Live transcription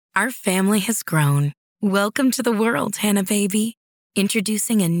Our family has grown. Welcome to the world, Hannah baby.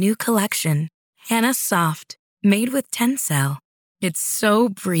 Introducing a new collection, Hannah Soft, made with Tencel. It's so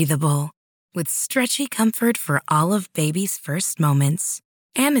breathable, with stretchy comfort for all of baby's first moments.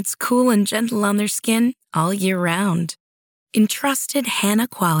 And it's cool and gentle on their skin all year round. Entrusted Hannah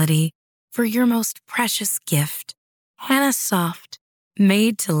quality for your most precious gift. Hannah Soft,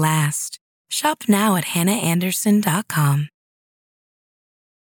 made to last. Shop now at hannahanderson.com.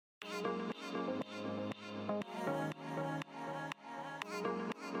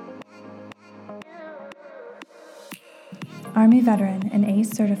 Army veteran and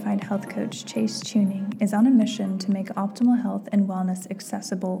ACE-certified health coach Chase Tuning is on a mission to make optimal health and wellness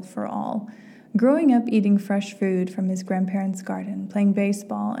accessible for all. Growing up eating fresh food from his grandparents' garden, playing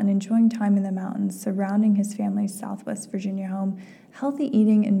baseball, and enjoying time in the mountains surrounding his family's Southwest Virginia home, healthy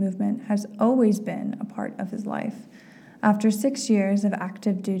eating and movement has always been a part of his life. After 6 years of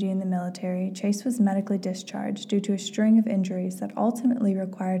active duty in the military, Chase was medically discharged due to a string of injuries that ultimately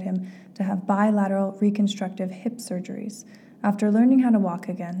required him to have bilateral reconstructive hip surgeries. After learning how to walk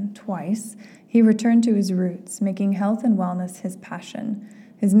again, twice, he returned to his roots, making health and wellness his passion.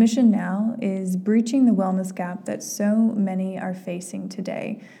 His mission now is breaching the wellness gap that so many are facing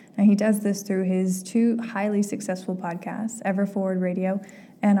today. And he does this through his two highly successful podcasts, EverForward Radio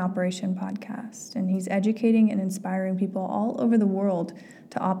and Operation Podcast. And he's educating and inspiring people all over the world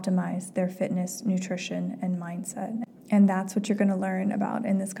to optimize their fitness, nutrition, and mindset. And that's what you're going to learn about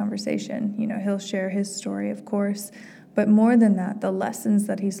in this conversation. You know, he'll share his story, of course, but more than that, the lessons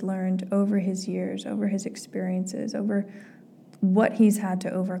that he's learned over his years, over his experiences, over what he's had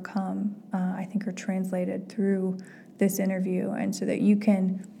to overcome, I think are translated through this interview, and so that you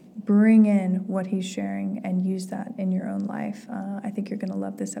can bring in what he's sharing and use that in your own life. I think you're going to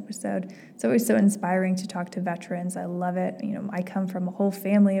love this episode. It's always so inspiring to talk to veterans. I love it. You know, I come from a whole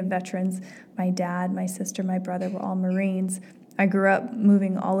family of veterans. My dad, my sister, my brother were all Marines. I grew up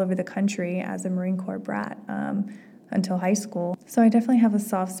moving all over the country as a Marine Corps brat until high school. So I definitely have a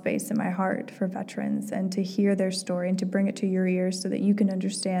soft space in my heart for veterans, and to hear their story and to bring it to your ears so that you can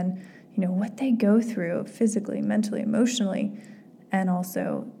understand, you know, what they go through physically, mentally, emotionally, and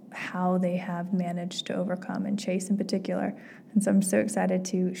also how they have managed to overcome, and Chase in particular. And so I'm so excited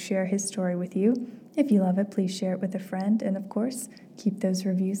to share his story with you. If you love it, please share it with a friend. And of course, keep those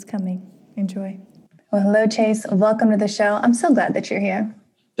reviews coming. Enjoy. Well, hello, Chase. Welcome to the show. I'm so glad that you're here.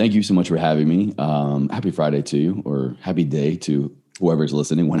 Thank you so much for having me. Happy Friday to you, or happy day to whoever's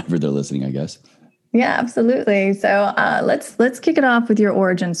listening, whenever they're listening, I guess. Yeah, absolutely. So let's kick it off with your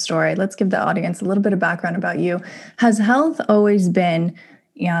origin story. Let's give the audience a little bit of background about you. Has health always been,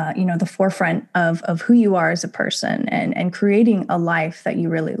 the forefront of who you are as a person and creating a life that you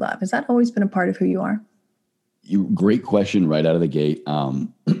really love? Has that always been a part of who you are? Great question right out of the gate.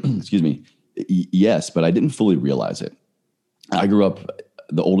 Excuse me. Yes, but I didn't fully realize it. I grew up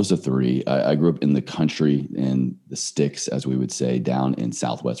the oldest of three. I grew up in the country, in the sticks, as we would say, down in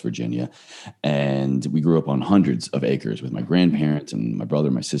Southwest Virginia. And we grew up on hundreds of acres with my grandparents and my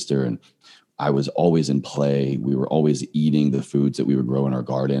brother, my sister, and I was always in play. We were always eating the foods that we would grow in our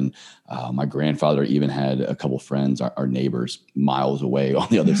garden. My grandfather even had a couple friends, our neighbors, miles away on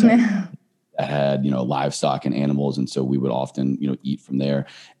the other side that had, livestock and animals. And so we would often, eat from there.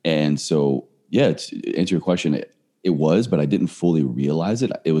 And so, yeah, to answer your question, it was, but I didn't fully realize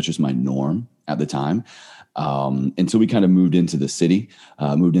it. It was just my norm at the time. Until we kind of moved into the city,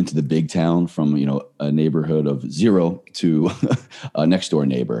 moved into the big town from, a neighborhood of zero to a next door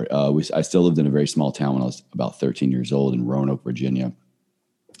neighbor. I still lived in a very small town when I was about 13 years old in Roanoke, Virginia.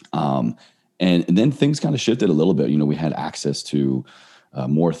 And then things kind of shifted a little bit. We had access to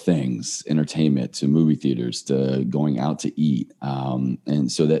more things, entertainment, to movie theaters, to going out to eat.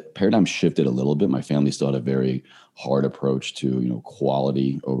 And so that paradigm shifted a little bit. My family still had a very hard approach to,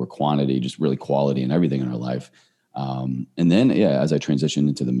 quality over quantity, just really quality in everything in our life. And then, as I transitioned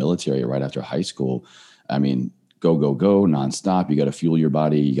into the military right after high school, go nonstop. You got to fuel your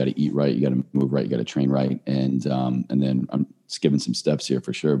body. You got to eat right. You got to move right. You got to train right. And then I'm skipping some steps here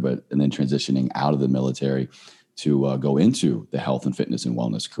for sure, and then transitioning out of the military to go into the health and fitness and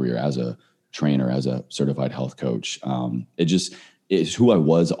wellness career as a trainer, as a certified health coach. It's who I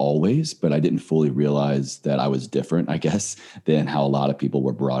was always, but I didn't fully realize that I was different, I guess, than how a lot of people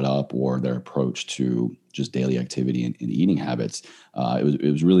were brought up or their approach to just daily activity and eating habits. It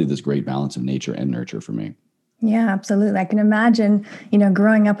was really this great balance of nature and nurture for me. Yeah, absolutely. I can imagine,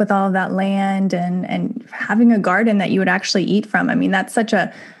 growing up with all of that land and having a garden that you would actually eat from. That's such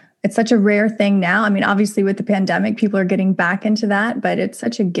a It's such a rare thing now. I mean, obviously with the pandemic, people are getting back into that, but it's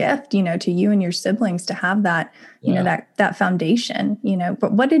such a gift, to you and your siblings to have that, Yeah. that foundation,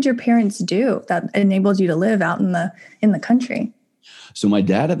 But what did your parents do that enabled you to live out in the country? So my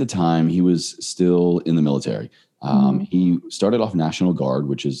dad at the time, he was still in the military. He started off National Guard,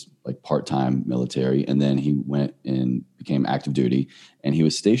 which is like part-time military. And then he went and became active duty. And he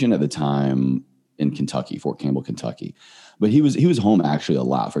was stationed at the time in Kentucky, Fort Campbell, Kentucky. But he was home actually a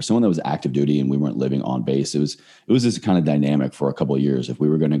lot for someone that was active duty and we weren't living on base. It was this kind of dynamic for a couple of years. If we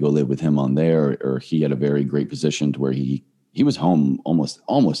were going to go live with him on there, or he had a very great position to where he was home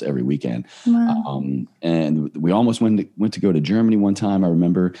almost every weekend. Wow. And we almost went to go to Germany one time, I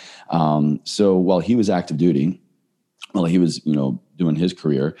remember. So while he was active duty, while he was, doing his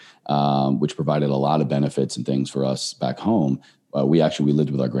career, which provided a lot of benefits and things for us back home, we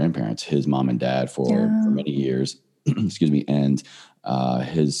lived with our grandparents, his mom and dad for many years. Excuse me. And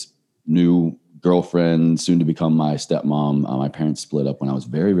his new girlfriend, soon to become my stepmom, my parents split up when I was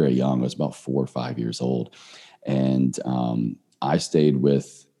very, very young. I was about 4 or 5 years old. And I stayed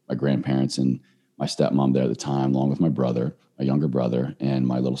with my grandparents and my stepmom there at the time, along with my brother, my younger brother, and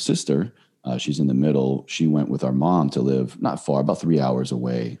my little sister. She's in the middle. She went with our mom to live not far, about 3 hours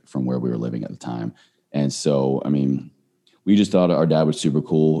away from where we were living at the time. And so, I mean, we just thought our dad was super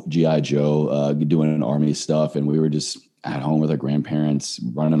cool, G.I. Joe, doing Army stuff. And we were just at home with our grandparents,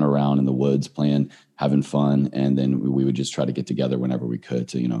 running around in the woods, playing, having fun. And then we would just try to get together whenever we could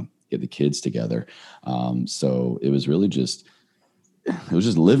to, get the kids together. So it was really just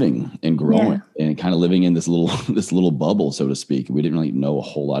living and growing and kind of living in this little bubble, so to speak. We didn't really know a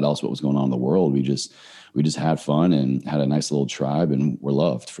whole lot else what was going on in the world. We just had fun and had a nice little tribe, and we're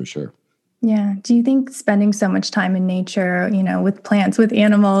loved for sure. Yeah. Do you think spending so much time in nature, with plants, with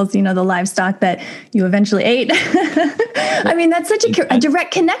animals, the livestock that you eventually ate? I mean, that's such a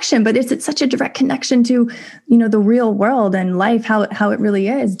direct connection, but is it such a direct connection to, the real world and life, how it really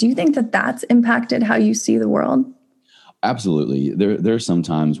is? Do you think that that's impacted how you see the world? Absolutely. There's some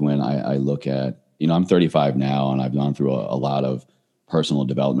times when I look at, I'm 35 now and I've gone through a lot of personal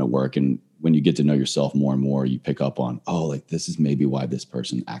development work. And when you get to know yourself more and more, you pick up on, like this is maybe why this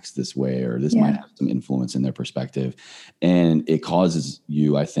person acts this way, or this might have some influence in their perspective. And it causes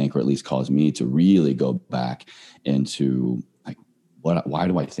you, I think, or at least caused me to really go back into like, why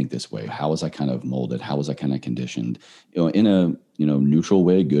do I think this way? How was I kind of molded? How was I kind of conditioned, in a, neutral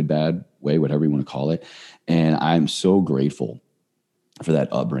way, good, bad way, whatever you want to call it. And I'm so grateful for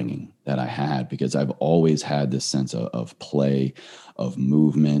that upbringing that I had, because I've always had this sense of play, of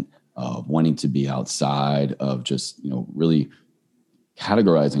movement, of wanting to be outside, of just, really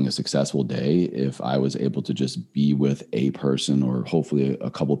categorizing a successful day if I was able to just be with a person, or hopefully a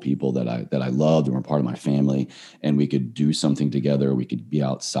couple of people that I loved and were part of my family, and we could do something together. We could be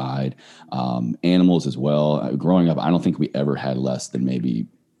outside. Animals as well. Growing up, I don't think we ever had less than maybe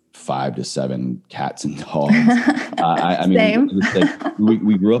 5 to 7 cats and dogs. I mean,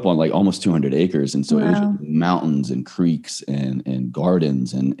 we grew up on like almost 200 acres. And so it was just mountains and creeks and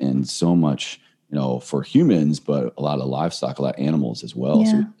gardens and so much, for humans, but a lot of livestock, a lot of animals as well.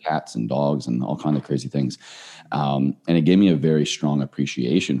 Yeah. So cats and dogs and all kinds of crazy things. And it gave me a very strong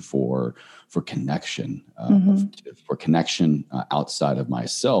appreciation for connection, for connection outside of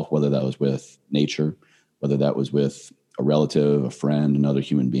myself, whether that was with nature, whether that was with a relative, a friend, another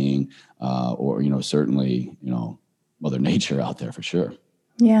human being, or, certainly, Mother Nature out there for sure.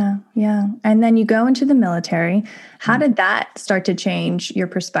 Yeah. Yeah. And then you go into the military. How did that start to change your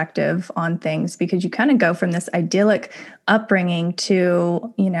perspective on things? Because you kind of go from this idyllic upbringing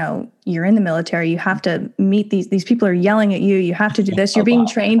to, you're in the military, you have to meet these people are yelling at you. You have to do this. You're being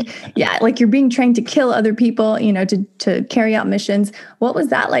trained. Yeah. Like you're being trained to kill other people, to carry out missions. What was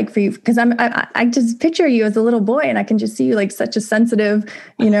that like for you? Because I just picture you as a little boy, and I can just see you like such a sensitive,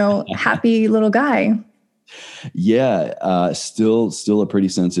 happy little guy. Yeah. Still a pretty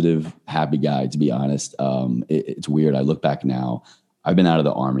sensitive, happy guy, to be honest. It's weird. I look back now, I've been out of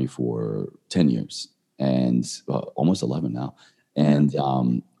the Army for 10 years and almost 11 now. And,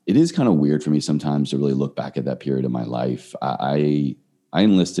 it is kind of weird for me sometimes to really look back at that period of my life. I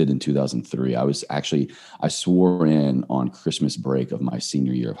enlisted in 2003. I swore in on Christmas break of my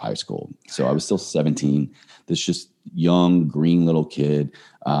senior year of high school. So I was still 17, this just young, green little kid,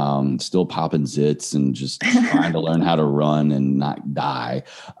 still popping zits and just trying to learn how to run and not die,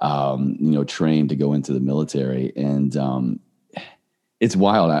 trained to go into the military. And it's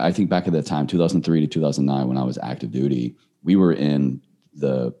wild. I think back at that time, 2003 to 2009, when I was active duty, we were in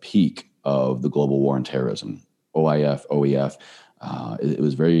the peak of the global war on terrorism, OIF, OEF. It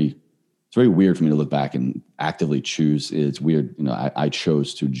was very it's very weird for me to look back and actively choose. It's weird. I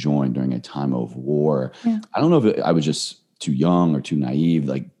chose to join during a time of war. Yeah. I don't know if I was just too young or too naive.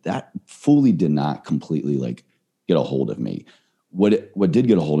 Like that fully did not completely like get a hold of me. What did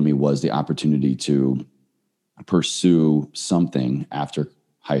get a hold of me was the opportunity to pursue something after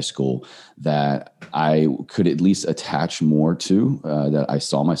high school that I could at least attach more to, that I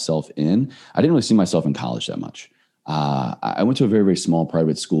saw myself in. I didn't really see myself in college that much. I went to a very, very small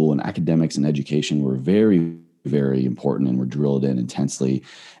private school, and academics and education were very, very important and were drilled in intensely.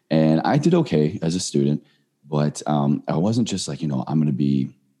 And I did okay as a student, but I wasn't just like, I'm going to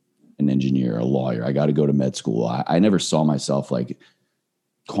be an engineer, a lawyer. I got to go to med school. I never saw myself like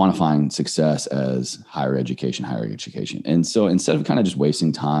quantifying success as higher education. And so instead of kind of just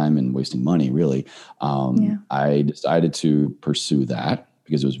wasting time and wasting money, really, I decided to pursue that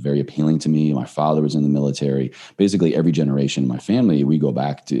because it was very appealing to me. My father was in the military. Basically, every generation in my family, we go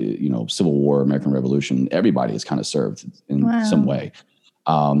back to, Civil War, American Revolution. Everybody has kind of served in some way.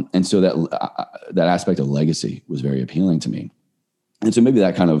 And so that aspect of legacy was very appealing to me. And so maybe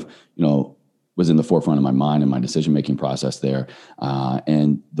that kind of, was in the forefront of my mind and my decision-making process there.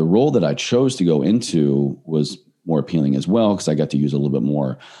 And the role that I chose to go into was more appealing as well, because I got to use a little bit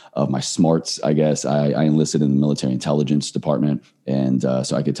more of my smarts, I guess. I enlisted in the military intelligence department. And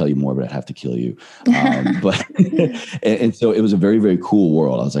so I could tell you more, but I'd have to kill you. But and so it was a very, very cool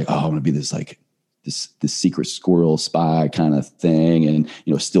world. I was like, I want to be this like, this secret squirrel spy kind of thing, and,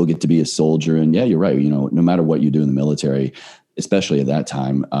 still get to be a soldier. And yeah, you're right. No matter what you do in the military, especially at that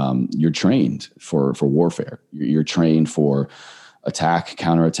time, you're trained for warfare. You're trained for attack,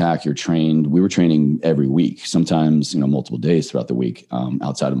 counterattack. We were training every week, sometimes, multiple days throughout the week,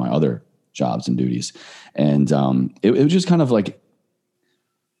 outside of my other jobs and duties. And it was just kind of like,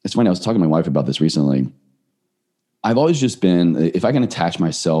 it's funny. I was talking to my wife about this recently. I've always just been, if I can attach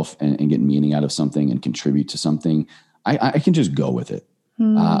myself and get meaning out of something and contribute to something, I can just go with it.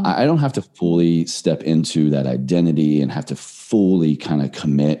 I don't have to fully step into that identity and have to fully kind of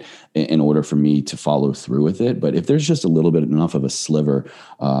commit in order for me to follow through with it. But if there's just a little bit enough of a sliver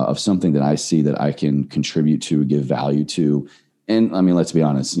of something that I see that I can contribute to, give value to, and I mean, let's be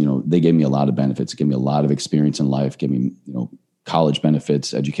honest, they gave me a lot of benefits. It gave me a lot of experience in life, gave me, college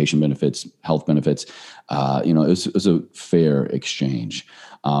benefits, education benefits, health benefits. It was a fair exchange.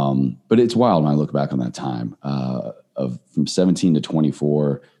 But it's wild when I look back on that time from 17 to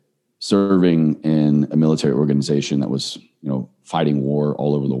 24, serving in a military organization that was, fighting war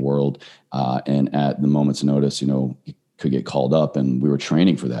all over the world. And at the moment's notice, could get called up, and we were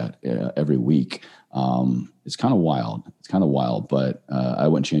training for that every week. It's kind of wild, but I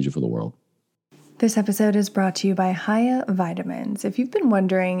wouldn't change it for the world. This episode is brought to you by Hiya Vitamins. If you've been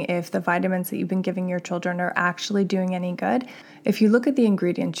wondering if the vitamins that you've been giving your children are actually doing any good, if you look at the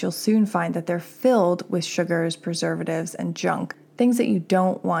ingredients, you'll soon find that they're filled with sugars, preservatives, and junk, things that you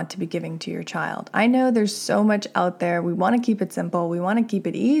don't want to be giving to your child. I know there's so much out there. We want to keep it simple. We want to keep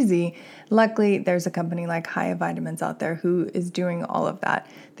it easy. Luckily, there's a company like Hiya Vitamins out there who is doing all of that.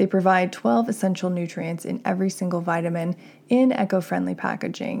 They provide 12 essential nutrients in every single vitamin in eco-friendly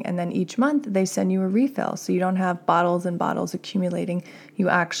packaging. And then each month they send you a refill, so you don't have bottles and bottles accumulating. You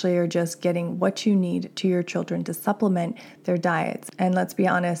actually are just getting what you need to your children to supplement their diets. And let's be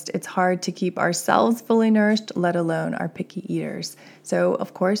honest, it's hard to keep ourselves fully nourished, let alone our picky eaters. So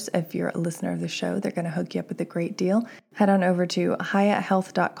of course, if you're a listener of the show, they're going to hook you up with a great deal. Head on over to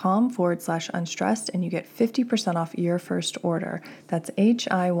hiyahealth.com/unstressed and you get 50% off your first order. That's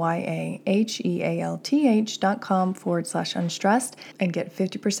hiyahealth.com/unstressed and get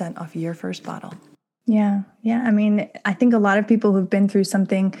 50% off your first bottle. Yeah. I mean, I think a lot of people who've been through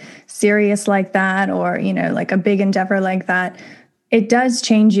something serious like that, or, like a big endeavor like that, it does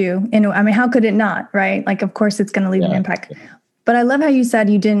change you. How could it not, right? Like, of course it's going to leave an impact. But I love how you said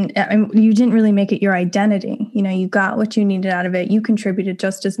you didn't really make it your identity. You got what you needed out of it. You contributed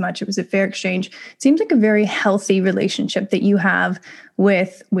just as much. It was a fair exchange. It seems like a very healthy relationship that you have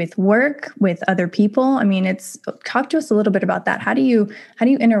with work, with other people. I mean, talk to us a little bit about that. How do you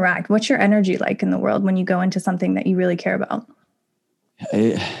interact? What's your energy like in the world when you go into something that you really care about?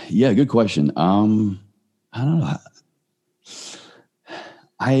 Yeah, good question. I don't know.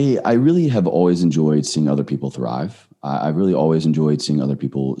 I really have always enjoyed seeing other people thrive. I've really always enjoyed seeing other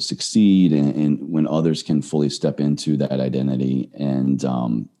people succeed, and when others can fully step into that identity and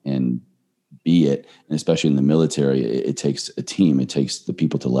be it, and especially in the military, it takes a team. It takes the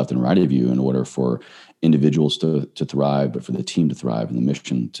people to the left and right of you in order for individuals to thrive, but for the team to thrive and the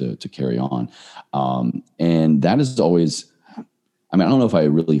mission to carry on. And that is always, I don't know if I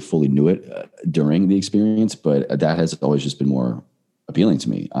really fully knew it during the experience, but that has always just been more appealing to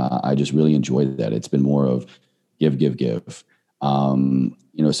me. I just really enjoy that. It's been more of give, give, give.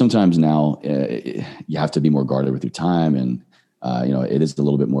 Sometimes now you have to be more guarded with your time, and it is a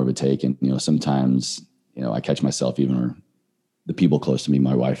little bit more of a take. And sometimes I catch myself, even or the people close to me,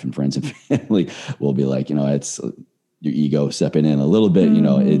 my wife and friends and family, will be like, it's your ego stepping in a little bit.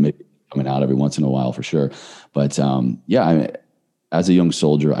 It may be coming out every once in a while for sure. But as a young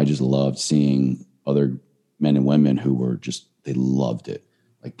soldier, I just loved seeing other men and women who were they loved it.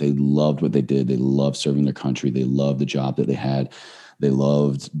 Like they loved what they did. They loved serving their country. They loved the job that they had. They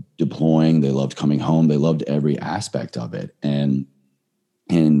loved deploying. They loved coming home. They loved every aspect of it. And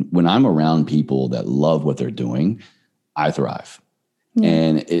when I'm around people that love what they're doing, I thrive. Yeah.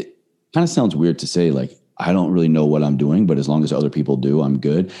 And it kind of sounds weird to say, like, I don't really know what I'm doing, but as long as other people do, I'm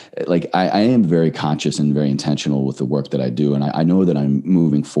good. Like I am very conscious and very intentional with the work that I do. And I know that I'm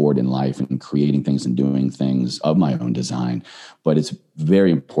moving forward in life and creating things and doing things of my own design. But it's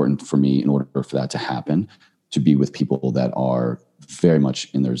very important for me, in order for that to happen, to be with people that are very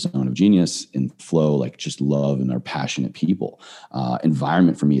much in their zone of genius, in flow, like just love and are passionate people.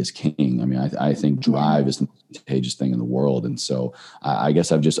 Environment for me is king. I mean, I think drive is the most contagious thing in the world. And so I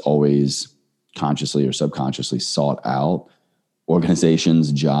guess I've just always consciously or subconsciously sought out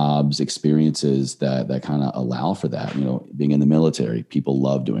organizations, jobs, experiences that kind of allow for that. Being in the military, people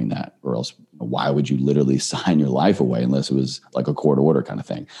love doing that, or else why would you literally sign your life away unless it was like a court order kind of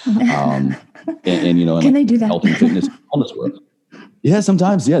thing? And can they do that? Health and fitness, wellness work. Yeah,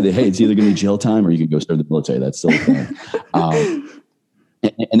 sometimes. Yeah. Hey, it's either going to be jail time or you can go serve the military. That's still a thing.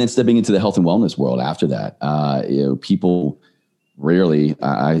 And then stepping into the health and wellness world after that, people rarely,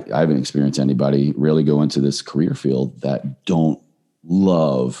 I haven't experienced anybody really go into this career field that don't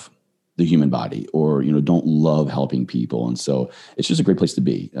love the human body or, don't love helping people. And so it's just a great place to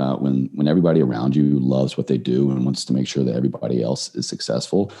be when everybody around you loves what they do and wants to make sure that everybody else is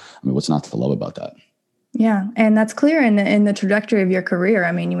successful. I mean, what's not to love about that? Yeah. And that's clear in the trajectory of your career.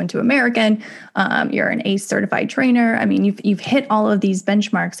 I mean, you went to American, you're an ACE certified trainer. I mean, you've hit all of these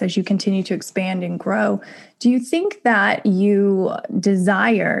benchmarks as you continue to expand and grow. Do you think that you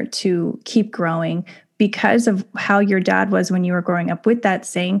desire to keep growing because of how your dad was when you were growing up with that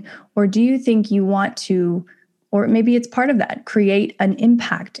saying? Or do you think you want to, or maybe it's part of that, create an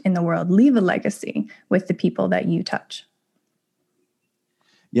impact in the world, leave a legacy with the people that you touch?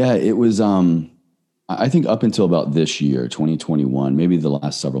 Yeah, it was, I think up until about this year, 2021, maybe the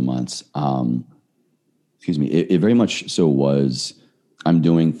last several months, it very much so was, I'm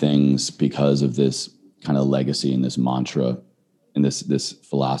doing things because of this kind of legacy and this mantra and this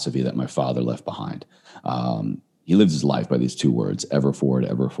philosophy that my father left behind. He lived his life by these two words: ever forward,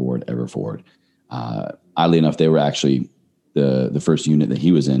 ever forward, ever forward. Oddly enough, they were actually the first unit that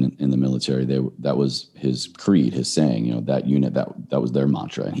he was in the military. That was his creed, his saying. That unit, that was their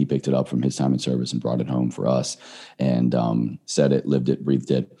mantra, and he picked it up from his time in service and brought it home for us, and said it, lived it, breathed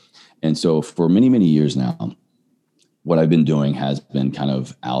it. And so for many, many years now, what I've been doing has been kind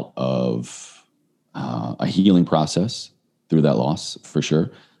of out of a healing process through that loss, for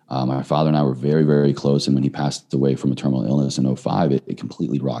sure. My father and I were very, very close, and when he passed away from a terminal illness in 2005, it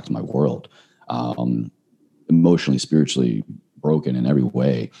completely rocked my world. Emotionally, spiritually broken in every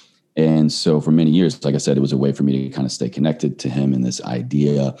way. And so for many years, like I said, it was a way for me to kind of stay connected to him and this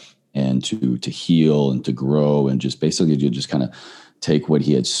idea, and to heal and to grow, and just basically to just kind of take what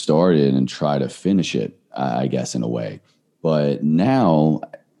he had started and try to finish it, I guess, in a way. But now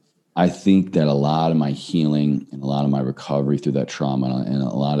I think that a lot of my healing and a lot of my recovery through that trauma and a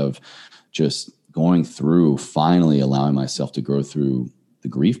lot of just going through, finally allowing myself to grow through the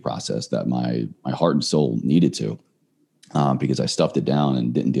grief process that my heart and soul needed to, because I stuffed it down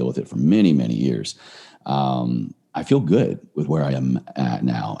and didn't deal with it for many, many years. I feel good with where I am at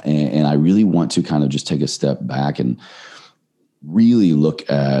now. And I really want to kind of just take a step back and really look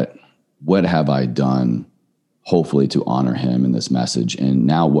at what have I done, hopefully to honor him in this message. And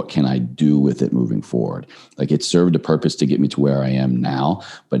now what can I do with it moving forward? Like, it served a purpose to get me to where I am now.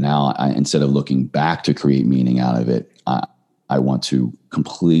 But now instead of looking back to create meaning out of it, I want to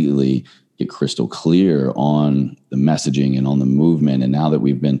completely get crystal clear on the messaging and on the movement. And now that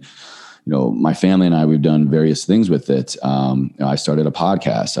we've been, my family and I, we've done various things with it. I started a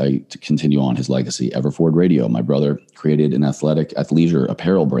podcast to continue on his legacy, Everforward Radio. My brother created an athleisure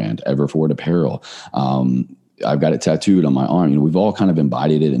apparel brand, Everforward Apparel. I've got it tattooed on my arm. We've all kind of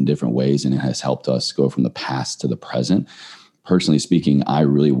embodied it in different ways, and it has helped us go from the past to the present. Personally speaking, I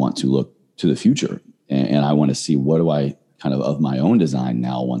really want to look to the future, and I want to see what do I kind of my own design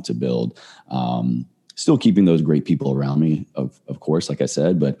now want to build, still keeping those great people around me, of course, like I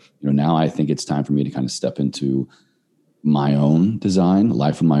said, but now I think it's time for me to kind of step into my own design,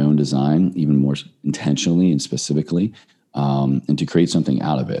 life of my own design, even more intentionally and specifically, and to create something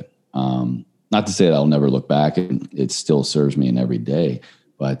out of it. Not to say that I'll never look back, and it still serves me in every day,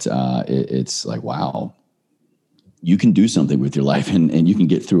 but it's like, wow, you can do something with your life and you can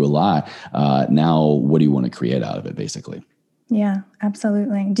get through a lot. Now, what do you want to create out of it, basically? Yeah,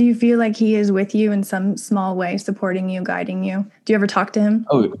 absolutely. Do you feel like he is with you in some small way, supporting you, guiding you? Do you ever talk to him?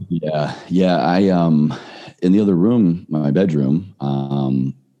 Oh, yeah. Yeah. In the other room, my bedroom,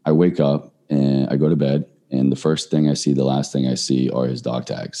 I wake up and I go to bed, and the first thing I see, the last thing I see are his dog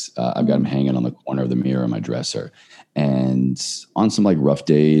tags. I've got him hanging on the corner of the mirror on my dresser. And on some like rough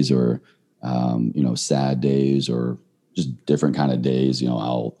days or, sad days or just different kind of days,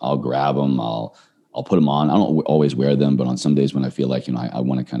 I'll grab them. I'll put them on. I don't always wear them, but on some days when I feel like, I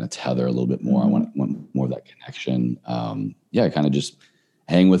want to kind of tether a little bit more, I want more of that connection. I kind of just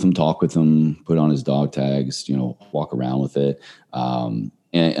hang with him, talk with him, put on his dog tags, walk around with it. And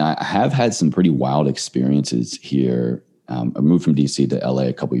I have had some pretty wild experiences here. I moved from DC to LA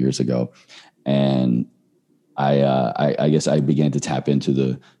a couple years ago, and I guess I began to tap into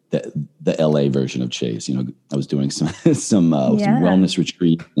the LA version of Chase. I was doing some wellness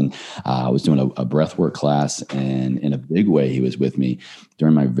retreat, and I was doing a breathwork class, and in a big way, he was with me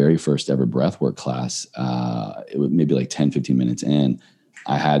during my very first ever breathwork class. It was maybe like 10, 15 minutes in.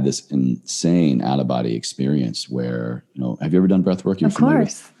 I had this insane out of body experience where, have you ever done breath work? Of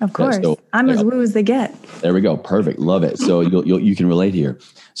course. So, I'm as woo as they get. There we go. Perfect. Love it. So you can relate here.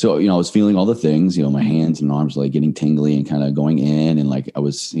 So, I was feeling all the things, my hands and arms like getting tingly and kind of going in, and like I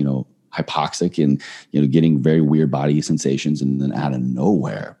was, hypoxic and, getting very weird body sensations. And then out of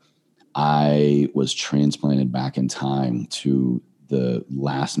nowhere, I was transplanted back in time to the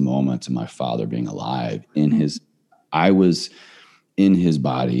last moments of my father being alive. I was in his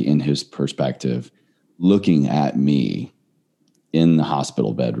body, in his perspective, looking at me in the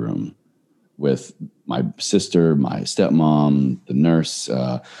hospital bedroom with my sister, my stepmom, the nurse,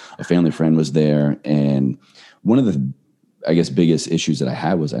 a family friend was there. And one of the, I guess, biggest issues that I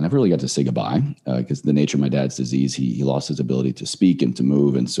had was I never really got to say goodbye because the nature of my dad's disease, he lost his ability to speak and to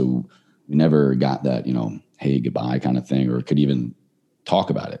move. And so we never got that, hey, goodbye kind of thing, or could even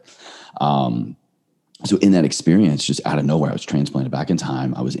talk about it. So in that experience, just out of nowhere, I was transplanted back in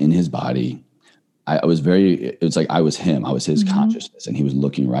time. I was in his body. It was like I was him. I was his consciousness, and he was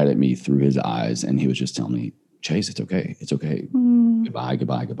looking right at me through his eyes, and he was just telling me, Chase, it's okay. It's okay. Goodbye,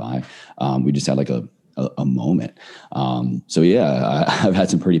 goodbye, goodbye. We just had like a moment. I've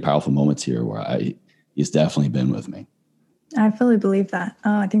had some pretty powerful moments here where he's definitely been with me. I fully believe that.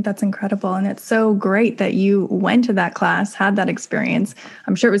 Oh, I think that's incredible. And it's so great that you went to that class, had that experience.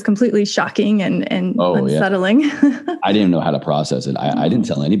 I'm sure it was completely shocking and unsettling. Yeah. I didn't know how to process it. I didn't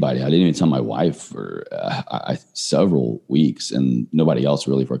tell anybody. I didn't even tell my wife for several weeks, and nobody else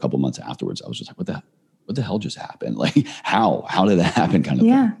really for a couple months afterwards. I was just like, what the hell just happened? Like, how did that happen kind of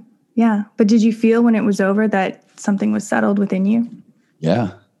thing? Yeah. But did you feel when it was over that something was settled within you?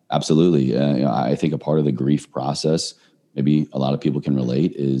 Yeah, absolutely. I think a part of the grief process, maybe a lot of people can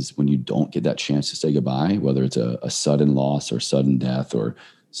relate, is when you don't get that chance to say goodbye, whether it's a sudden loss or sudden death, or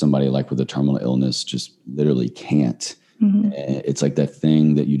somebody like with a terminal illness just literally can't. It's like that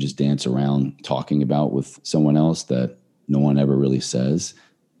thing that you just dance around talking about with someone else that no one ever really says.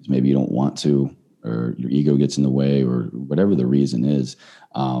 Maybe you don't want to, or your ego gets in the way, or whatever the reason is.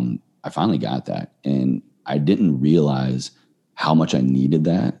 I finally got that, and I didn't realize how much I needed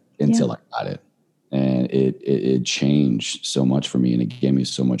that until I got it. And it changed so much for me, and it gave me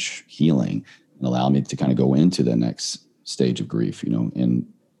so much healing and allowed me to kind of go into the next stage of grief, and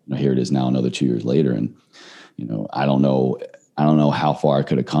here it is now another 2 years later. And, I don't know how far I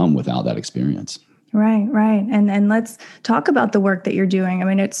could have come without that experience. Right. And let's talk about the work that you're doing. I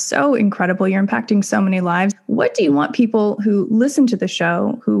mean, it's so incredible. You're impacting so many lives. What do you want people who listen to the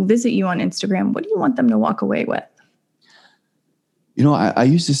show, who visit you on Instagram, what do you want them to walk away with? I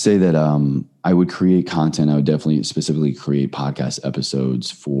used to say that I would create content. I would definitely specifically create podcast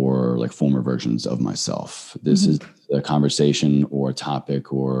episodes for like former versions of myself. This is a conversation or a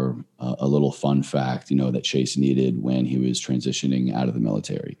topic or a little fun fact, that Chase needed when he was transitioning out of the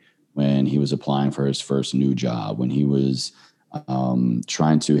military, when he was applying for his first new job, when he was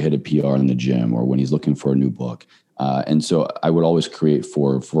trying to hit a PR in the gym, or when he's looking for a new book. And so I would always create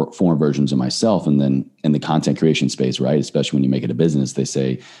for former versions of myself. And then in the content creation space, right, especially when you make it a business, they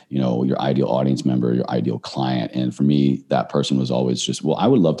say, your ideal audience member, your ideal client. And for me, that person was always just, well, I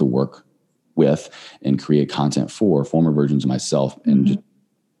would love to work with and create content for former versions of myself and just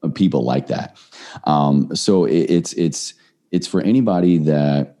people like that. So it's for anybody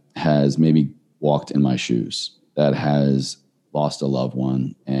that has maybe walked in my shoes that has lost a loved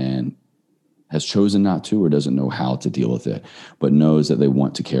one and has chosen not to, or doesn't know how to deal with it, but knows that they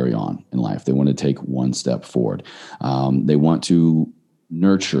want to carry on in life. They want to take one step forward. They want to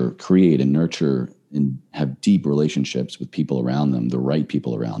create and nurture and have deep relationships with people around them, the right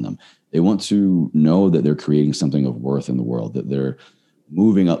people around them. They want to know that they're creating something of worth in the world, that they're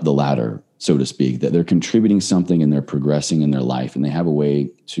moving up the ladder, so to speak, that they're contributing something and they're progressing in their life, and they have a way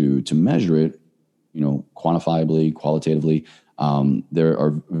to measure it, quantifiably, qualitatively. There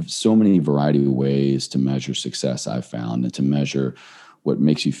are so many variety of ways to measure success, I've found, and to measure what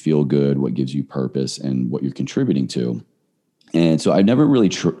makes you feel good, what gives you purpose, and what you're contributing to. And so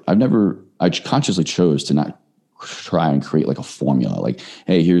I consciously chose to not try and create like a formula, like,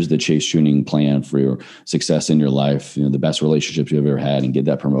 hey, here's the Chase Tuning plan for your success in your life, the best relationships you've ever had, and get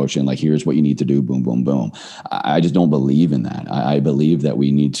that promotion. Like, here's what you need to do, boom, boom, boom. I just don't believe in that. I believe that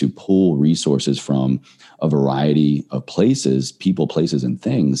we need to pull resources from a variety of places, people, places, and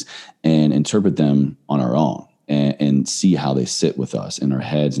things, and interpret them on our own and see how they sit with us in our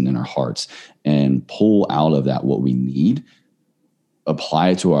heads and in our hearts, and pull out of that what we need, apply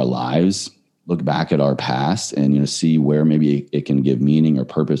it to our lives, look back at our past, and see where maybe it can give meaning or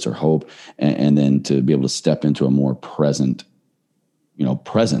purpose or hope, and then to be able to step into a more present,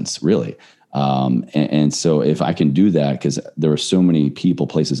 presence, really. And so if I can do that, because there are so many people,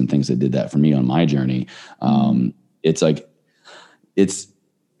 places, and things that did that for me on my journey, it's like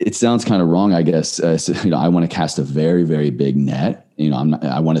it sounds kind of wrong, I guess. I want to cast a very, very big net.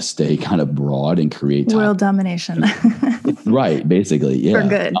 I want to stay kind of broad and create world domination. Right. Basically. Yeah.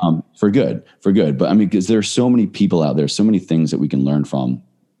 For good. But because there are so many people out there, so many things that we can learn from,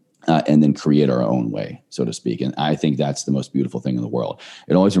 and then create our own way, so to speak. And I think that's the most beautiful thing in the world.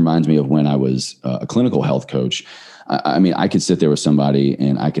 It always reminds me of when I was a clinical health coach. I could sit there with somebody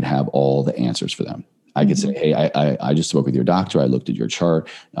and I could have all the answers for them. I could say, hey, I just spoke with your doctor. I looked at your chart.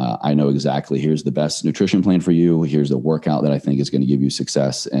 I know exactly, here's the best nutrition plan for you. Here's the workout that I think is going to give you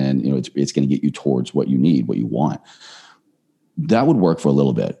success. And, it's going to get you towards what you need, what you want. That would work for a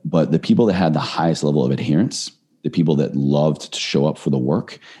little bit. But the people that had the highest level of adherence, the people that loved to show up for the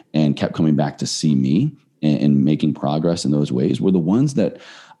work and kept coming back to see me and making progress in those ways, were the ones that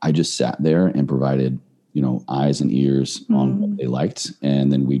I just sat there and provided eyes and ears on what they liked.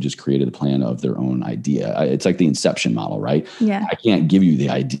 And then we just created a plan of their own idea. It's like the Inception model, right? Yeah. I can't give you the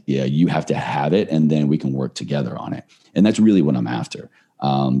idea. You have to have it, and then we can work together on it. And that's really what I'm after.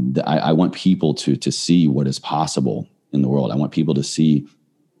 I want people to see what is possible in the world. I want people to see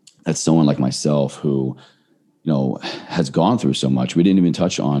that someone like myself who, has gone through so much. We didn't even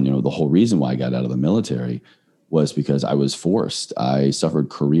touch on, the whole reason why I got out of the military was because I was forced. I suffered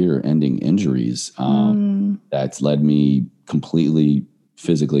career-ending injuries that led me completely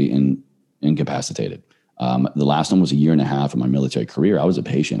physically incapacitated. The last one was 1.5 years of my military career. I was a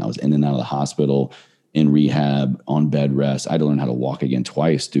patient. I was in and out of the hospital, in rehab, on bed rest. I had to learn how to walk again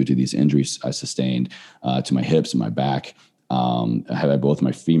twice due to these injuries I sustained to my hips and my back. I had both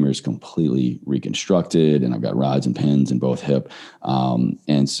my femurs completely reconstructed, and I've got rods and pins in both hip.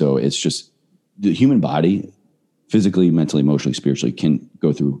 And so it's just the human body, physically, mentally, emotionally, spiritually, can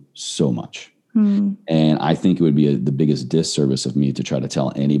go through so much. And I think it would be the biggest disservice of me to try to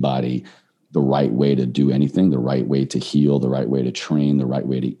tell anybody the right way to do anything, the right way to heal, the right way to train, the right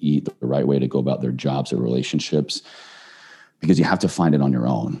way to eat, the right way to go about their jobs or relationships, because you have to find it on your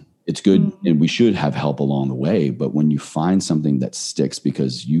own. It's good, and we should have help along the way. But when you find something that sticks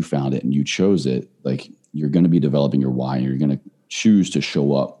because you found it and you chose it, like, you're going to be developing your why, and you're going to choose to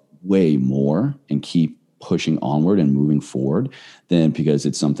show up way more and keep pushing onward and moving forward than because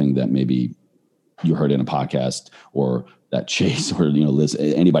it's something that maybe you heard in a podcast or that Chase or, Liz,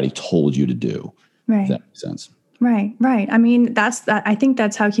 anybody told you to do. Right. If that makes sense. Right. I mean, I think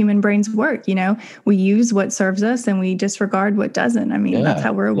that's how human brains work. We use what serves us and we disregard what doesn't. I mean, that's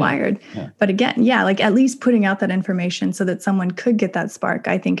how we're wired. Yeah. But again, like, at least putting out that information so that someone could get that spark,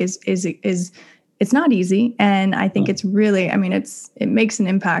 I think is it's not easy. And I think it's really, it makes an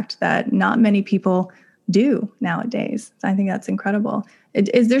impact that not many people do nowadays. I think that's incredible.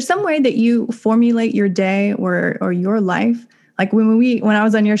 Is there some way that you formulate your day or your life? Like when I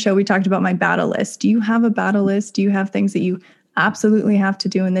was on your show, we talked about my battle list. Do you have a battle list? Do you have things that you absolutely have to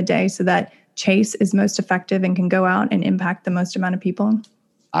do in the day so that Chase is most effective and can go out and impact the most amount of people?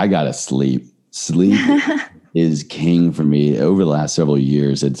 I gotta sleep. Sleep is king for me. Over the last several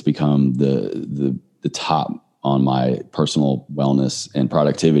years, it's become the top on my personal wellness and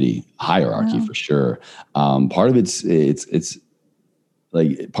productivity hierarchy for sure. Part of it's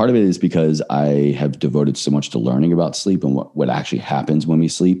part of it is because I have devoted so much to learning about sleep and what actually happens when we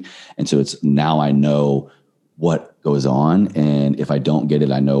sleep. And so now I know what goes on. And if I don't get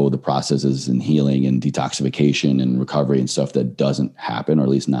it, I know the processes and healing and detoxification and recovery and stuff that doesn't happen, or at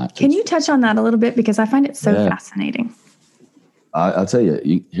least not. Can you touch on that a little bit? Because I find it so fascinating. I'll tell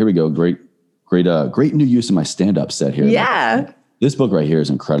you, here we go. Great new use of my stand-up set here. Yeah. This book right here is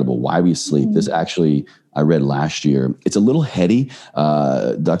incredible. Why We Sleep. This actually I read last year. It's a little heady.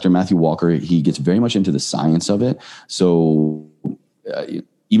 Dr. Matthew Walker, he gets very much into the science of it. So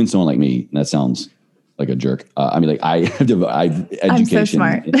even someone like me, that sounds like a jerk. I've education. I'm so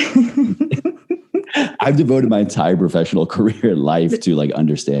smart. I've devoted my entire professional career and life to like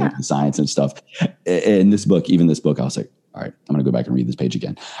understanding the science and stuff. And this book, I was like, all right, I'm going to go back and read this page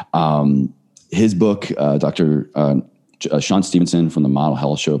again. His book, Dr. Sean Stevenson from the Model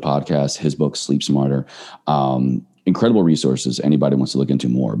Health Show podcast, his book, Sleep Smarter. Incredible resources. Anybody wants to look into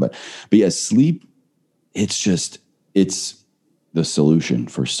more, but yeah, sleep, it's the solution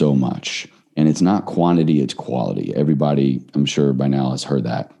for so much. And it's not quantity, it's quality. Everybody, I'm sure by now, has heard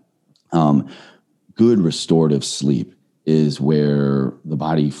that. Good restorative sleep is where the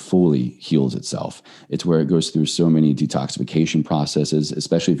body fully heals itself. It's where it goes through so many detoxification processes,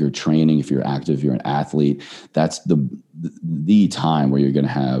 especially if you're training, if you're active, if you're an athlete. That's the time where you're going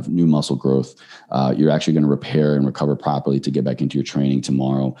to have new muscle growth. You're actually going to repair and recover properly to get back into your training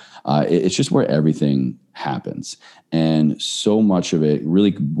tomorrow. It's just where everything happens. And so much of it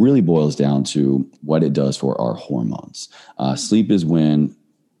really, really boils down to what it does for our hormones. Sleep is when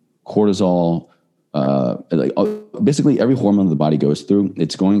cortisol, basically every hormone the body goes through,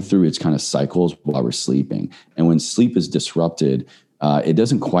 it's going through its kind of cycles while we're sleeping. And when sleep is disrupted, it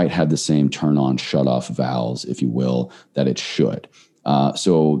doesn't quite have the same turn on, shut off valves, if you will, that it should.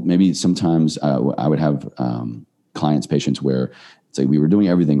 So maybe sometimes I would have clients, patients where it's like we were doing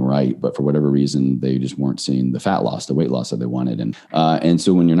everything right, but for whatever reason, they just weren't seeing the fat loss, the weight loss that they wanted. And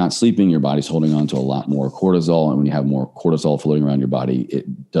so when you're not sleeping, your body's holding on to a lot more cortisol. And when you have more cortisol floating around your body,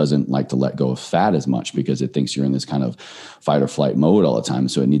 it doesn't like to let go of fat as much because it thinks you're in this kind of fight or flight mode all the time.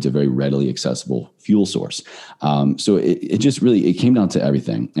 So it needs a very readily accessible fuel source. So it just really, it came down to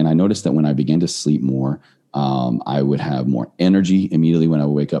everything. And I noticed that when I began to sleep more, I would have more energy immediately when I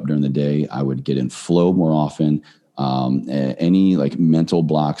would wake up during the day. I would get in flow more often. Any like mental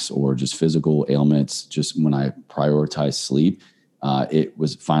blocks or just physical ailments, just when I prioritize sleep, it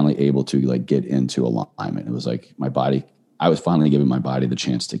was finally able to like get into alignment. It was like I was finally giving my body the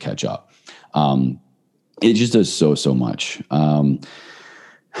chance to catch up. It just does so much.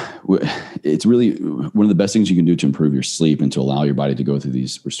 It's really one of the best things you can do to improve your sleep and to allow your body to go through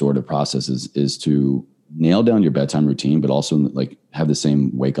these restorative processes is to nail down your bedtime routine, but also like have the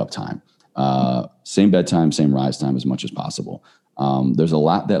same wake up time. Same bedtime, same rise time as much as possible. There's a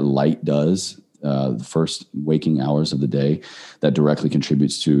lot that light does the first waking hours of the day that directly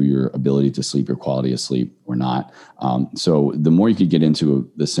contributes to your ability to sleep, your quality of sleep or not. So the more you could get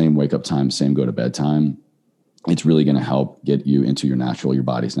into the same wake up time, same go to bed time, it's really going to help get you into your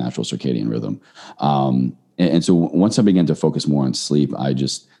body's natural circadian rhythm. And so once I began to focus more on sleep,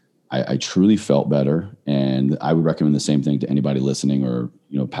 I truly felt better. And I would recommend the same thing to anybody listening or,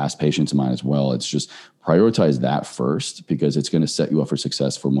 past patients of mine as well. It's just prioritize that first because it's going to set you up for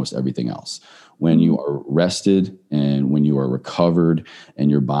success for most everything else. When you are rested and when you are recovered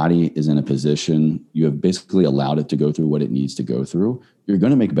and your body is in a position, you have basically allowed it to go through what it needs to go through, you're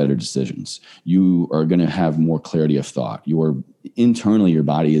going to make better decisions. You are going to have more clarity of thought. Internally, your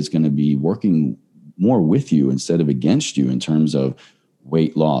body is going to be working more with you instead of against you in terms of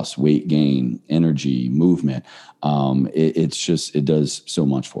weight loss, weight gain, energy, movement. It does so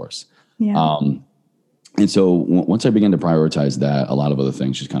much for us. Yeah. And so once I began to prioritize that, a lot of other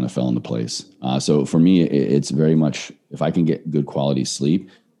things just kind of fell into place. So for me, it's very much, if I can get good quality sleep,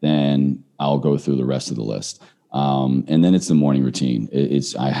 then I'll go through the rest of the list. And then it's the morning routine.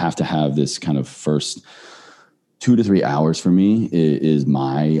 I have to have this kind of first 2 to 3 hours for me is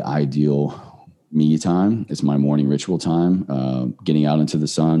my ideal me time. It's my morning ritual time, getting out into the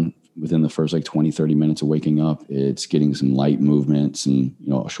sun within the first 20, 30 minutes of waking up. It's getting some light movement, some,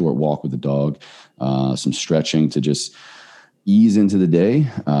 a short walk with the dog, some stretching to just ease into the day.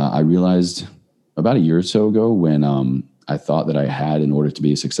 I realized about a year or so ago when I thought that I had, in order to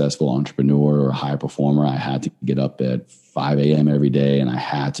be a successful entrepreneur or high performer, I had to get up at 5 a.m. every day and I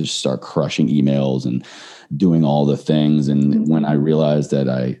had to start crushing emails and doing all the things. And when I realized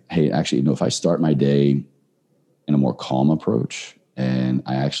that if I start my day in a more calm approach and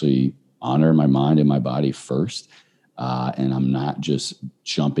I actually honor my mind and my body first, and I'm not just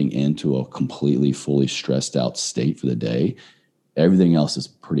jumping into a completely fully stressed out state for the day, everything else is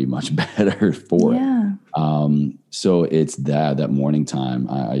pretty much better for it. So it's that morning time.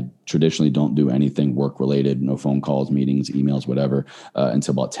 I traditionally don't do anything work related, no phone calls, meetings, emails, whatever,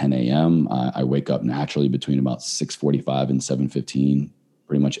 until about 10 a.m. I wake up naturally between about 6:45 and 7:15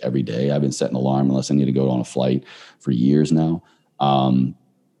 pretty much every day. I've been setting an alarm unless I need to go on a flight for years now.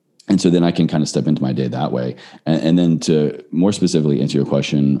 And so then I can kind of step into my day that way. And then to more specifically answer your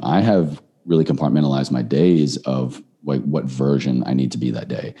question, I have really compartmentalized my days of like what version I need to be that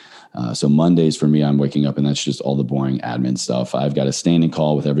day. So Mondays for me, I'm waking up and that's just all the boring admin stuff. I've got a standing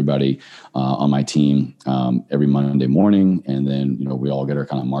call with everybody on my team every Monday morning. And then, we all get our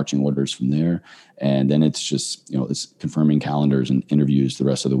kind of marching orders from there. And then it's just, it's confirming calendars and interviews the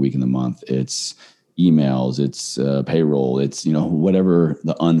rest of the week and the month. It's emails, it's payroll, it's, whatever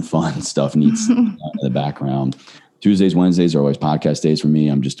the unfun stuff needs in the background. Tuesdays, Wednesdays are always podcast days for me.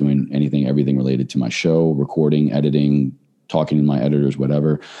 I'm just doing everything related to my show, recording, editing, talking to my editors,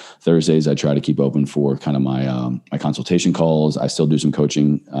 whatever. Thursdays, I try to keep open for kind of my my consultation calls. I still do some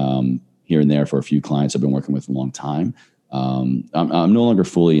coaching here and there for a few clients I've been working with a long time. I'm no longer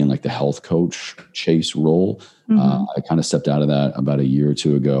fully in like the health coach chase role. I kind of stepped out of that about a year or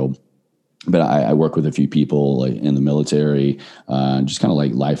two ago. But I work with a few people like in the military, just kind of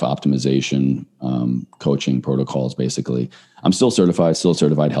like life optimization, coaching protocols, basically. I'm still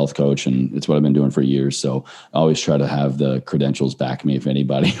certified health coach, and it's what I've been doing for years. So I always try to have the credentials back me if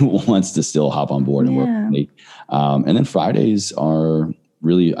anybody wants to still hop on board and work with me. And then Fridays are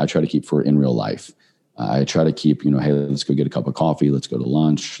really, I try to keep for in real life. I try to keep, hey, let's go get a cup of coffee. Let's go to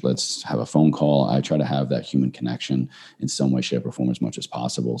lunch. Let's have a phone call. I try to have that human connection in some way, shape, or form as much as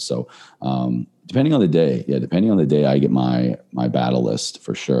possible. So depending on the day, I get my battle list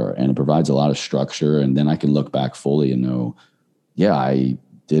for sure. And it provides a lot of structure. And then I can look back fully and know, I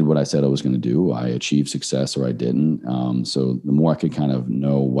did what I said I was going to do. I achieved success or I didn't. So the more I could kind of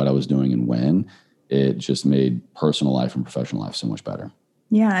know what I was doing and when, it just made personal life and professional life so much better.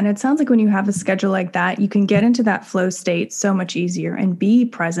 Yeah. And it sounds like when you have a schedule like that, you can get into that flow state so much easier and be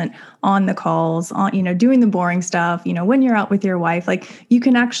present on the calls, on, doing the boring stuff, when you're out with your wife, like you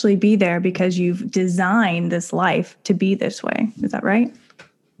can actually be there because you've designed this life to be this way. Is that right?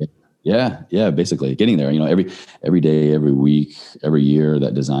 Yeah. Basically getting there, every day, every week, every year,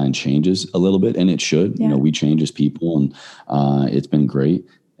 that design changes a little bit, and it should. Yeah. We change as people, and it's been great.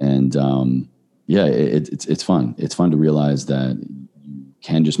 And it's fun. It's fun to realize that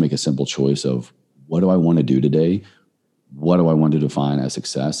can just make a simple choice of what do I want to do today? What do I want to define as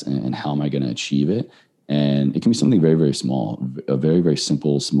success, and how am I going to achieve it? And it can be something very, very small, a very, very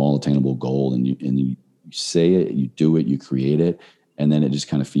simple, small, attainable goal. And you say it, you do it, you create it, and then it just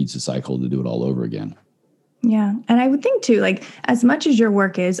kind of feeds the cycle to do it all over again. Yeah. And I would think too, like as much as your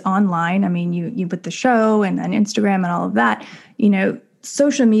work is online, I mean, you put the show and then Instagram and all of that,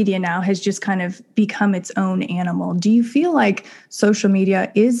 social media now has just kind of become its own animal. Do you feel like social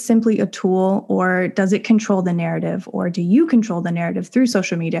media is simply a tool, or does it control the narrative, or do you control the narrative through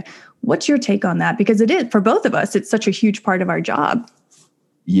social media? What's your take on that? Because it is, for both of us, it's such a huge part of our job.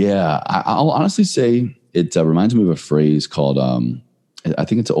 Yeah, I'll honestly say it reminds me of a phrase called, I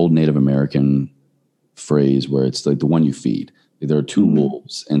think it's an old Native American phrase where it's like the one you feed. There are two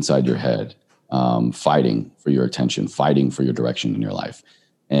wolves inside your head. Fighting for your attention, fighting for your direction in your life.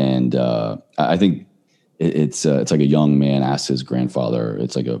 And I think it's like a young man asks his grandfather,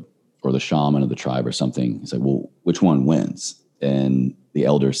 or the shaman of the tribe or something. He's like, well, which one wins? And the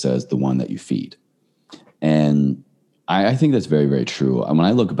elder says, the one that you feed. And I think that's very, very true. When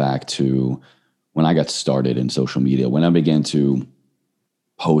I look back to when I got started in social media, when I began to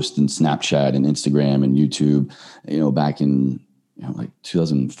post in Snapchat and Instagram and YouTube, back in like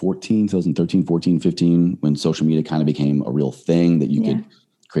 2013, 14, 15, when social media kind of became a real thing that you could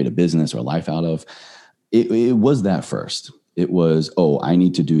create a business or a life out of. It was that first. It was, I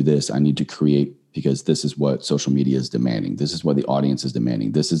need to do this. I need to create because this is what social media is demanding. This is what the audience is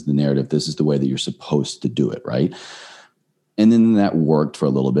demanding. This is the narrative. This is the way that you're supposed to do it, right? And then that worked for a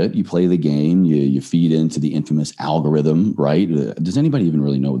little bit. You play the game, you feed into the infamous algorithm, right? Does anybody even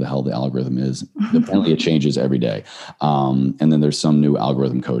really know what the hell the algorithm is? Apparently it changes every day. And then there's some new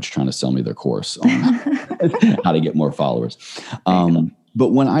algorithm coach trying to sell me their course on how to get more followers. But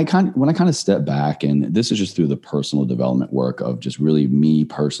when I kind of step back, and this is just through the personal development work of just really me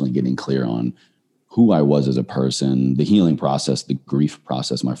personally getting clear on who I was as a person, the healing process, the grief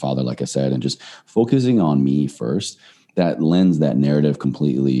process, my father, like I said, and just focusing on me first, that lens, that narrative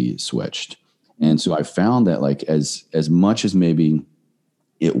completely switched. And so I found that like as much as maybe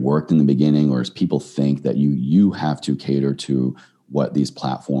it worked in the beginning, or as people think that you have to cater to what these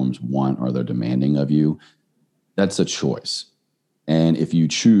platforms want or they're demanding of you, that's a choice. And if you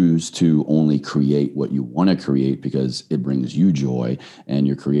choose to only create what you want to create because it brings you joy and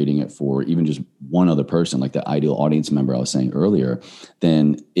you're creating it for even just one other person, like the ideal audience member I was saying earlier,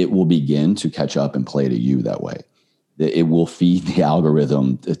 then it will begin to catch up and play to you that way. It will feed the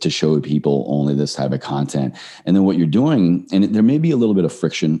algorithm to show people only this type of content. And then what you're doing, and there may be a little bit of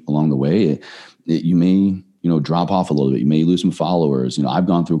friction along the way. You may, drop off a little bit. You may lose some followers. I've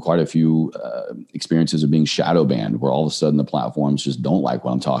gone through quite a few experiences of being shadow banned, where all of a sudden the platforms just don't like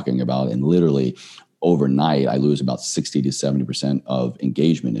what I'm talking about. And literally overnight, I lose about 60 to 70% of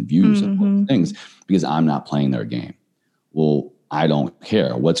engagement and views and things because I'm not playing their game. Well, I don't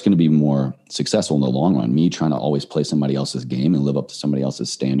care. What's going to be more successful in the long run? Me trying to always play somebody else's game and live up to somebody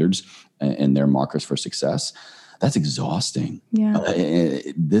else's standards and their markers for success. That's exhausting. Yeah.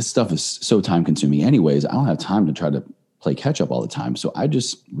 This stuff is so time consuming anyways. I don't have time to try to play catch up all the time. So I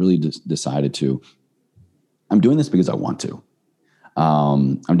just really decided I'm doing this because I want to.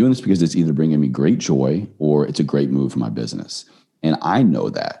 I'm doing this because it's either bringing me great joy or it's a great move for my business. And I know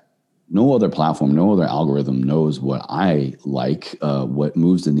that. No other platform, no other algorithm knows what I like, what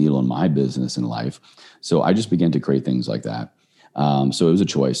moves the needle in my business and life. So I just began to create things like that. So it was a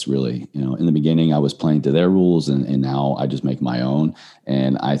choice, really. In the beginning, I was playing to their rules, and now I just make my own.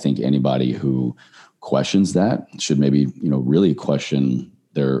 And I think anybody who questions that should maybe, really question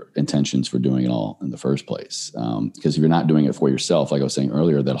their intentions for doing it all in the first place. Because if you're not doing it for yourself, like I was saying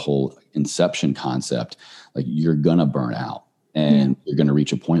earlier, that whole inception concept, like you're gonna burn out. And you're going to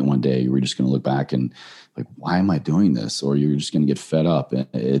reach a point one day where you're just going to look back and like, why am I doing this? Or you're just going to get fed up. And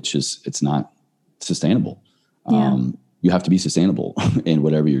it's not sustainable. Yeah. You have to be sustainable in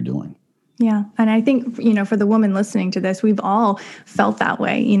whatever you're doing. Yeah. And I think, for the woman listening to this, we've all felt that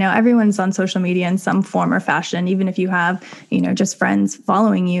way. Everyone's on social media in some form or fashion. Even if you have, just friends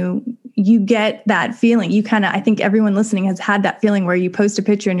following you, you get that feeling. I think everyone listening has had that feeling where you post a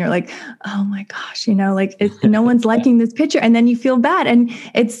picture and you're like, oh my gosh, no one's liking this picture. And then you feel bad. And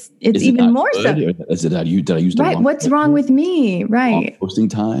it's even more so. Did I use the right? wrong What's picture? wrong with me? Right. Posting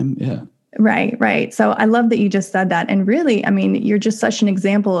time. Yeah. Right. So I love that you just said that. And really, you're just such an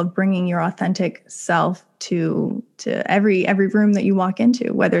example of bringing your authentic self to every room that you walk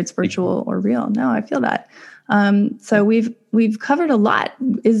into, whether it's virtual or real. No, I feel that. So we've covered a lot.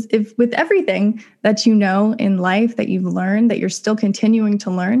 If with everything that in life that you've learned, that you're still continuing to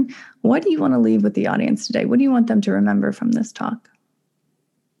learn, what do you want to leave with the audience today? What do you want them to remember from this talk?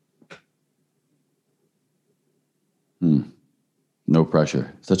 No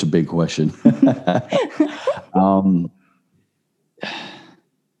pressure. Such a big question.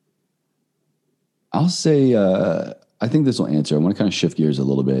 I'll say, I think this will answer. I want to kind of shift gears a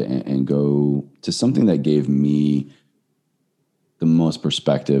little bit and go to something that gave me the most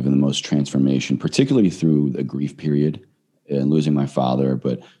perspective and the most transformation, particularly through the grief period and losing my father,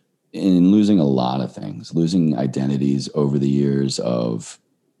 but in losing a lot of things, losing identities over the years of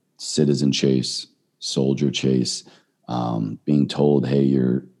citizen chase, soldier chase, being told, hey,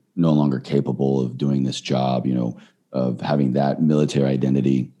 you're no longer capable of doing this job, of having that military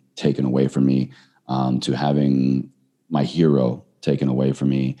identity taken away from me, to having my hero taken away from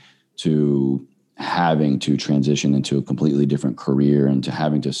me, to having to transition into a completely different career and to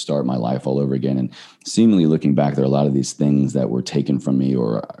having to start my life all over again. And seemingly looking back, there are a lot of these things that were taken from me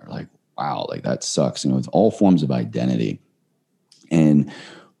or are like, wow, like that sucks. It's all forms of identity. And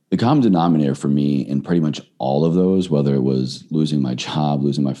the common denominator for me in pretty much all of those, whether it was losing my job,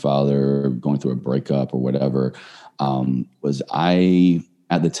 losing my father, going through a breakup or whatever, was I,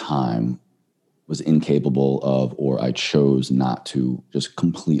 at the time, was incapable of, or I chose not to just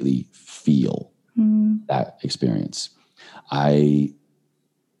completely feel that experience. During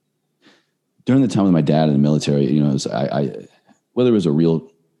the time with my dad in the military, whether it was a real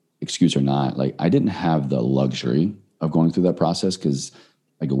excuse or not, like I didn't have the luxury of going through that process because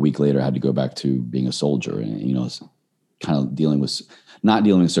like a week later I had to go back to being a soldier and, kind of not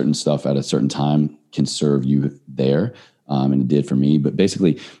dealing with certain stuff at a certain time can serve you there. And it did for me. But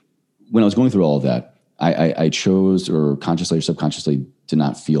basically when I was going through all of that, I chose, or consciously or subconsciously, to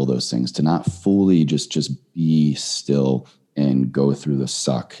not feel those things, to not fully just be still and go through the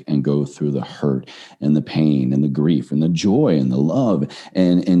suck and go through the hurt and the pain and the grief and the joy and the love.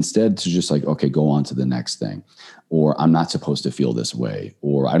 And instead to just like, okay, go on to the next thing, or I'm not supposed to feel this way,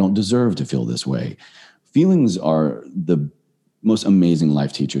 or I don't deserve to feel this way. Feelings are the most amazing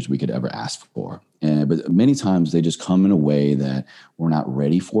life teachers we could ever ask for. But many times they just come in a way that we're not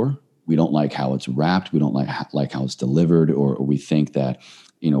ready for. We don't like how it's wrapped. We don't like how it's delivered, or we think that,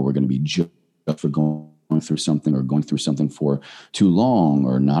 we're going to be judged for going through something or going through something for too long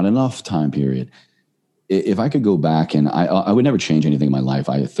or not enough time period. if I could go back, and I would never change anything in my life.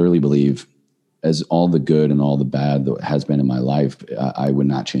 I thoroughly believe, as all the good and all the bad that has been in my life, I would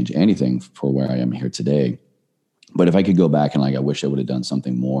not change anything for where I am here today. But if I could go back and like, I wish I would have done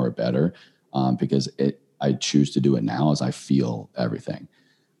something more or better, because I choose to do it now as I feel everything.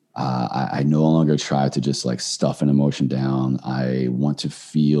 I no longer try to just like stuff an emotion down. I want to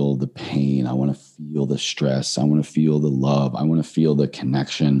feel the pain. I want to feel the stress. I want to feel the love. I want to feel the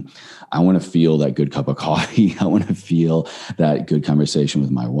connection. I want to feel that good cup of coffee. I want to feel that good conversation with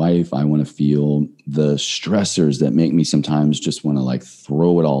my wife. I want to feel the stressors that make me sometimes just want to like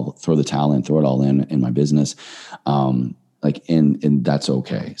throw the towel in, throw it all in my business. And that's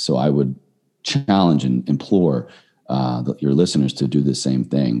okay. So I would challenge and implore your listeners to do the same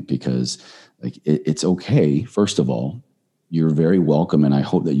thing, because like it's okay. First of all, you're very welcome, and I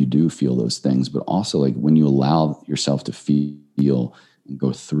hope that you do feel those things. But also, like when you allow yourself to feel and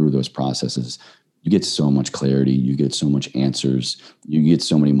go through those processes, you get so much clarity, you get so much answers, you get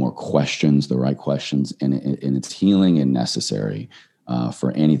so many more questions, the right questions, and it's healing and necessary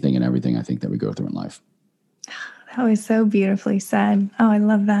for anything and everything I think that we go through in life. That was so beautifully said. Oh, I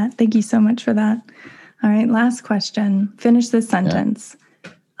love that. Thank you so much for that. All right, last question. Finish this sentence.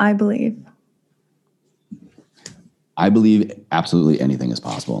 Yeah. I believe. I believe absolutely anything is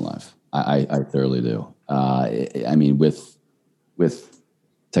possible in life. I thoroughly do. I mean, with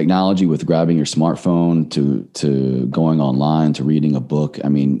technology, with grabbing your smartphone to going online, to reading a book. I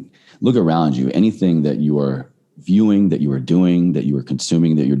mean, look around you. Anything that you are viewing, that you are doing, that you are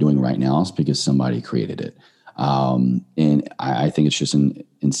consuming, that you're doing right now is because somebody created it. And I think it's just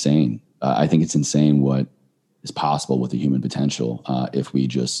insane. I think it's insane what is possible with the human potential if we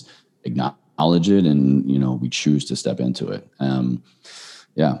just acknowledge it and we choose to step into it.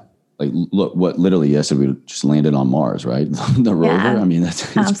 Yeah, like look, what literally yesterday we just landed on Mars, right? The rover. I mean,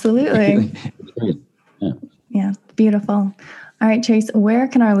 that's absolutely. Yeah, beautiful. All right, Chase, where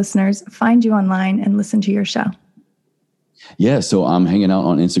can our listeners find you online and listen to your show? Yeah, so I'm hanging out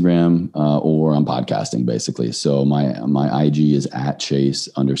on Instagram or I'm podcasting basically. So my IG is at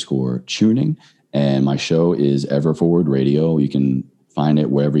Chase_tuning, and my show is Everforward Radio. You can find it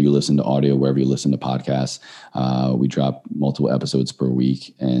wherever you listen to audio, wherever you listen to podcasts. We drop multiple episodes per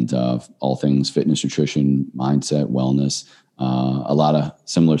week, and all things fitness, nutrition, mindset, wellness. A lot of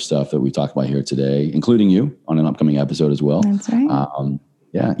similar stuff that we talked about here today, including you on an upcoming episode as well. That's right.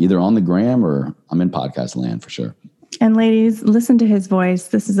 Yeah, either on the gram or I'm in podcast land for sure. And ladies, listen to his voice.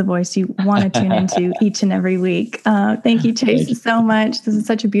 This is a voice you want to tune into each and every week. Thank you, Chase, so much. This is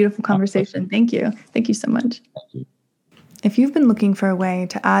such a beautiful conversation. Thank you. Thank you so much. Thank you. If you've been looking for a way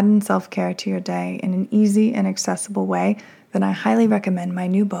to add in self-care to your day in an easy and accessible way, then I highly recommend my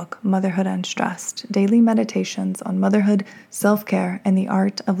new book, Motherhood Unstressed, Daily Meditations on Motherhood, Self-Care, and the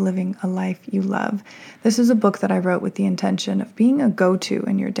Art of Living a Life You Love. This is a book that I wrote with the intention of being a go-to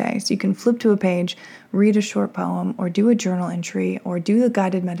in your day. So you can flip to a page, read a short poem, or do a journal entry, or do the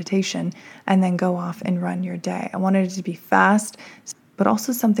guided meditation, and then go off and run your day. I wanted it to be fast, but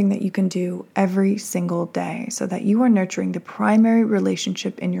also something that you can do every single day so that you are nurturing the primary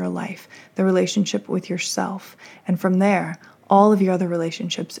relationship in your life, the relationship with yourself. And from there, all of your other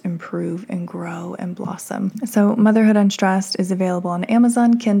relationships improve and grow and blossom. So Motherhood Unstressed is available on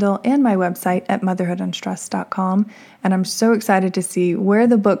Amazon, Kindle, and my website at motherhoodunstressed.com. And I'm so excited to see where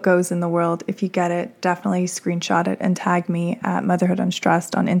the book goes in the world. If you get it, definitely screenshot it and tag me at Motherhood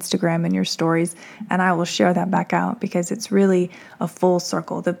Unstressed on Instagram in your stories, and I will share that back out because it's really a full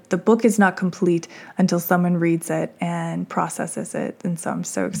circle. The book is not complete until someone reads it and processes it. And so I'm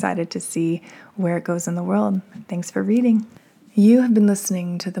so excited to see where it goes in the world. Thanks for reading. You have been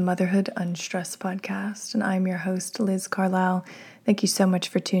listening to the Motherhood Unstressed podcast, and I'm your host, Liz Carlisle. Thank you so much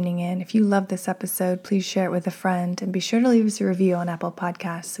for tuning in. If you love this episode, please share it with a friend, and be sure to leave us a review on Apple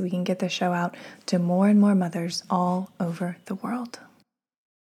Podcasts so we can get the show out to more and more mothers all over the world.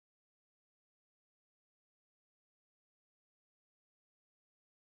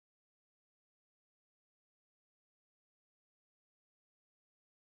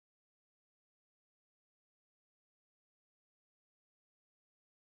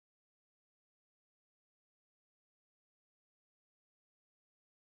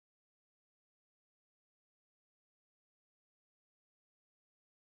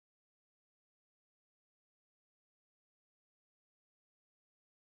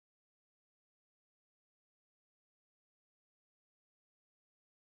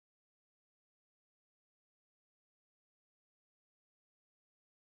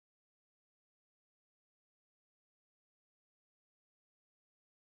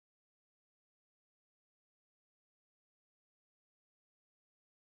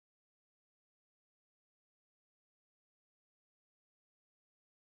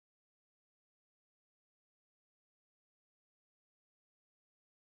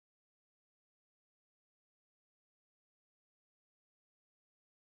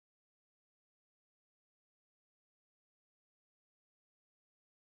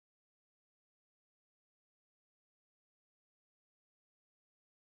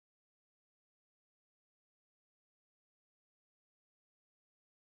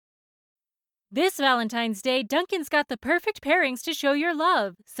 This Valentine's Day, Dunkin's got the perfect pairings to show your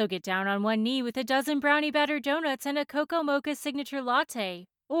love. So get down on one knee with a dozen brownie batter donuts and a cocoa mocha signature latte.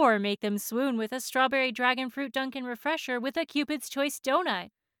 Or make them swoon with a strawberry dragon fruit Dunkin' refresher with a Cupid's Choice donut.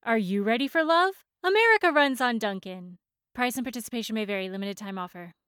 Are you ready for love? America runs on Dunkin'. Price and participation may vary. Limited time offer.